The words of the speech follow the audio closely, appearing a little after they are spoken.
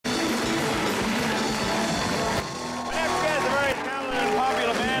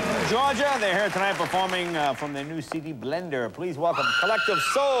they're here tonight performing from their new CD, Blender. Please welcome Collective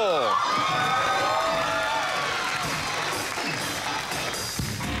Soul.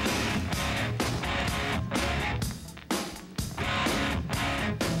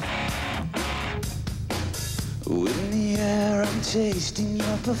 In the air, I'm tasting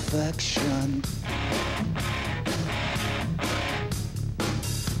your perfection.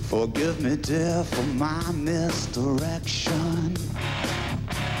 Forgive me, dear, for my misdirection.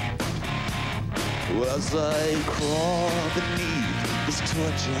 As I crawl beneath this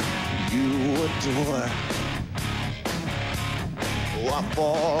torture you adore, I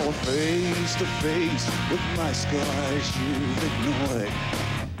fall face to face with my scars you've ignored.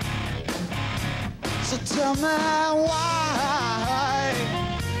 So tell me why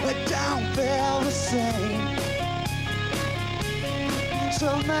we don't feel the same.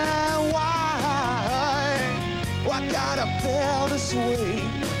 Tell me why gotta feel this way.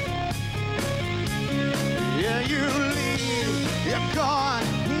 Yeah, you leave, you're gone,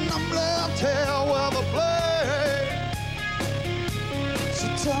 I'm left here with a blade. So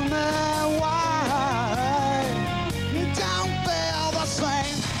tell me why you don't feel the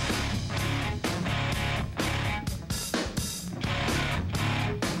same.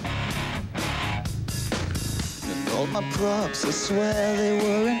 And all my props, I swear they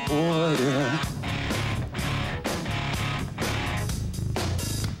were in order.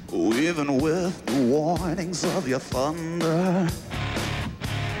 Even with the warnings of your thunder.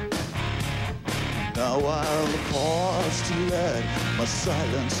 Now I'll pause to let my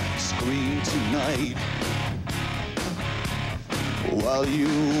silence scream tonight, while you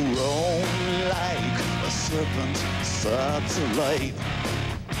roam like a serpent satellite.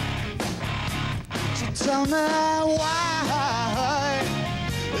 So tell me why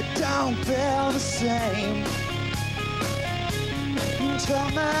we don't feel the same. Tell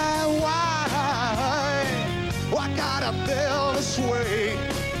me why gotta feel this way.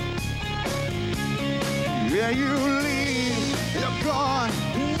 Yeah, you leave, you're gone,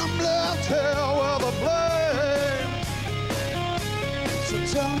 and I'm left here with a blame. So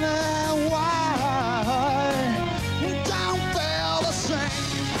tell me why you don't feel the same.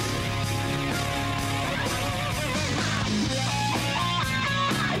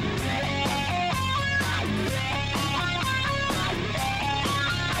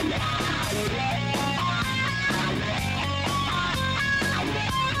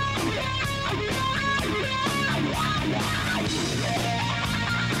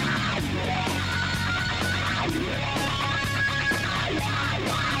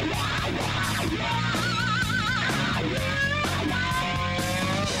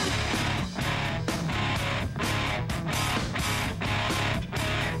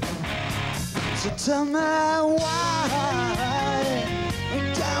 So tell me why we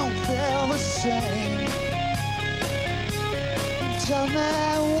don't feel the same. Tell me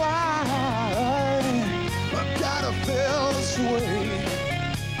why I gotta feel this way.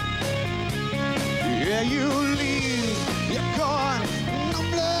 Yeah, you leave, you're gone, and I'm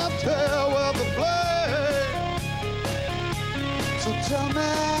left here with the blame. So tell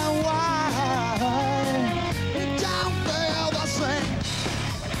me why we don't feel the same.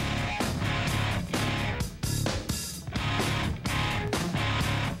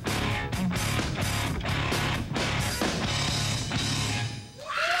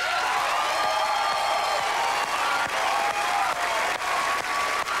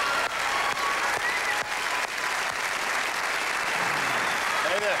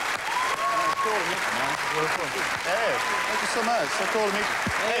 Hey, thank you so much. So cool to meet you.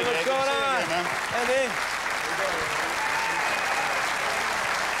 Hey, what's going on? Man. Hey, man.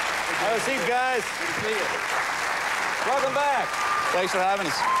 Have a seat, guys. Good to see you. Welcome back. Thanks for having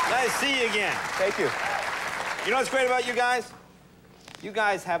us. Nice to see you again. Thank you. You know what's great about you guys? You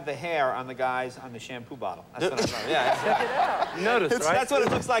guys have the hair on the guys on the shampoo bottle. That's what I love. Yeah. Check it out. You noticed, right? That's what it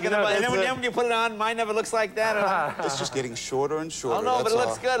looks like. And then when you put it on, mine never looks like that. It's just getting shorter and shorter. Oh, no, but it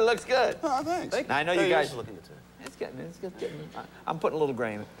looks good. It looks good. Oh, thanks. Now, I know you guys are looking at it. It's getting. I'm putting a little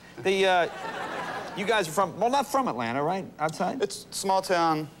gray in it. You guys are from, well, not from Atlanta, right? Outside? It's a small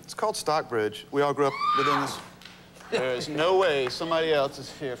town. It's called Stockbridge. We all grew up within this. There's no way somebody else is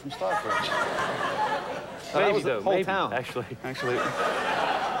here from Stockbridge. Maybe, though. Whole Maybe, town. actually. Actually,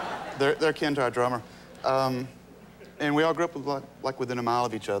 they're kin to our drummer. And we all grew up with, like within a mile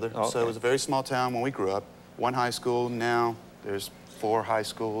of each other. Oh, okay. So it was a very small town when we grew up. One high school, now there's 4 high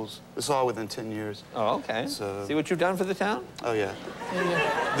schools. This is all within 10 years. Oh, okay. So, see what you've done for the town? Oh, yeah.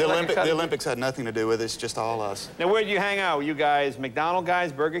 The Olympics had nothing to do with it. It's just all us. Now, where do you hang out? You guys McDonald's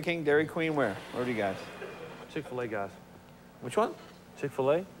guys, Burger King, Dairy Queen, where? Where do you guys? Chick-fil-A guys. Which one?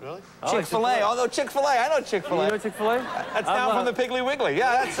 Chick-fil-A? Really? Chick-fil-A. Although Chick-fil-A, I know Chick-fil-A. You know Chick-fil-A? That's down from the Piggly Wiggly.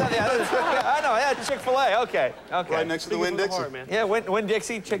 Yeah, that's, yeah, I know. Yeah, Chick-fil-A. Okay. Okay. Right next to the Winn-Dixie. Yeah,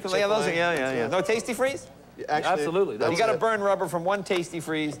 Winn-Dixie, Chick-fil-A. Yeah, those are, yeah. No Tasty Freeze? Actually, Absolutely. You got to burn rubber from one Tasty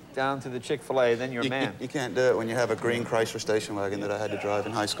Freeze down to the Chick-fil-A, then you're a man. You can't do it when you have a green Chrysler station wagon that I had to drive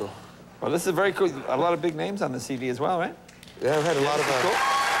in high school. Well, this is very cool. A lot of big names on the CD as well, right? Yeah, we had a lot of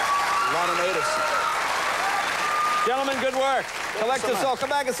natives. Gentlemen, good work. Collective Soul.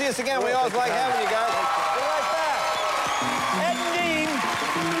 Come back and see us again. We always like having you guys. Be right back. Ed and Dean.